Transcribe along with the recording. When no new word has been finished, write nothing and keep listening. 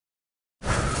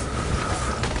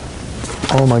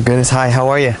Oh my goodness. Hi, how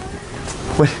are you?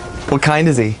 What kind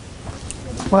is he?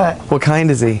 What? What kind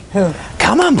is he? Who?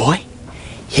 Come on, boy.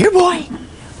 Here, boy.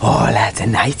 Oh, that's a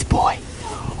nice boy.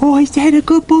 Oh, is that a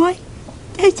good boy?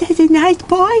 That's a nice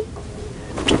boy.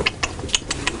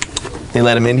 They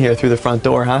let him in here through the front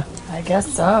door, huh? I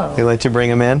guess so. They let you bring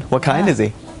him in? What kind is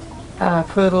he?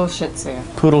 Poodle Shih Tzu.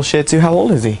 Poodle Shih Tzu. How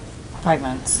old is he? 5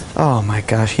 months. Oh my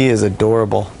gosh, he is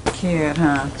adorable. Cute,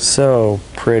 huh? So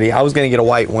pretty. I was gonna get a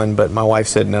white one, but my wife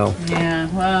said no. Yeah,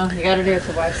 well, you gotta do what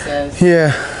the wife says.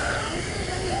 Yeah.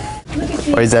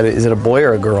 Or is it a boy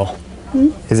or a girl?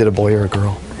 Is it a boy or a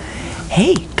girl?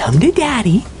 Hey, come to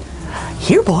daddy.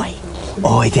 Here, boy.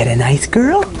 Oh, is that a nice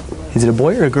girl? Is it a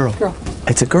boy or a girl? Girl.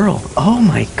 It's a girl. Oh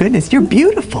my goodness, you're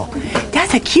beautiful.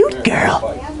 That's a cute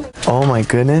girl. Oh my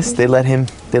goodness. They let him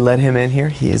in here.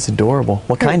 He is adorable.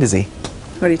 What kind is he?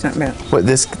 What are you talking about? What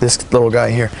this little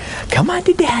guy here? Come on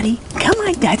to daddy. Come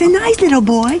on, that's a nice little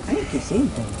boy. I think you've seen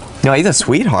him. No, he's a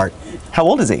sweetheart. How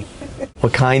old is he?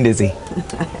 What kind is he?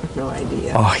 I have no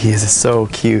idea. Oh, he is so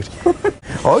cute.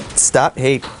 Oh, stop.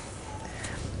 Hey,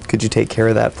 could you take care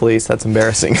of that, please? That's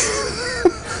embarrassing.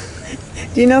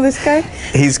 Do you know this guy?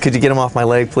 Could you get him off my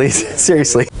leg, please?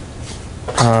 Seriously.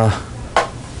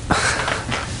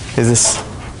 Is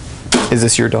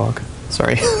this your dog?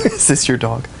 Sorry. Is this your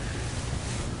dog?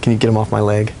 Can you get him off my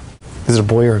leg? Is it a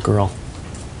boy or a girl?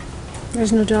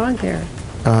 There's no dog there.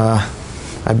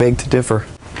 I beg to differ.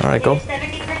 All right, go.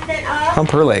 70% off.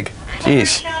 Hump her leg.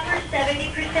 Jeez.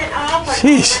 70% off on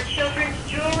Jeez. children's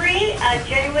jewelry,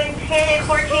 genuine 10 and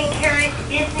 14 karat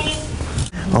Disney.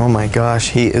 Oh my gosh,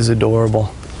 he is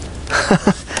adorable.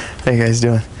 How you guys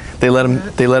doing? They let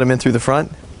him in through the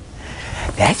front?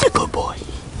 That's a good boy.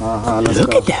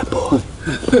 Look at that boy.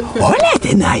 Oh,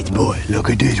 that's a nice boy.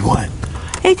 Look at this one.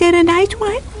 Is that a nice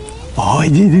one? Oh,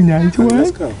 is it a nice one? Let's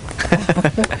go.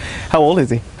 How old is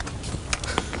he?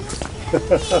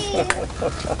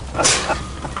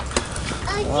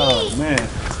 Oh, man.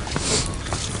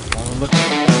 Look.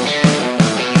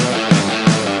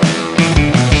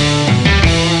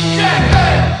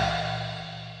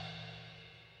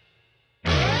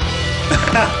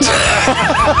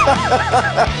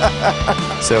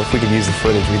 So if we could use the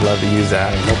footage, we'd love to use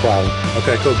that. No problem.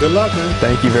 Okay, cool. Good luck, man.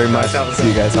 Thank you very much. Have a good See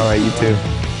you guys. All right, you too.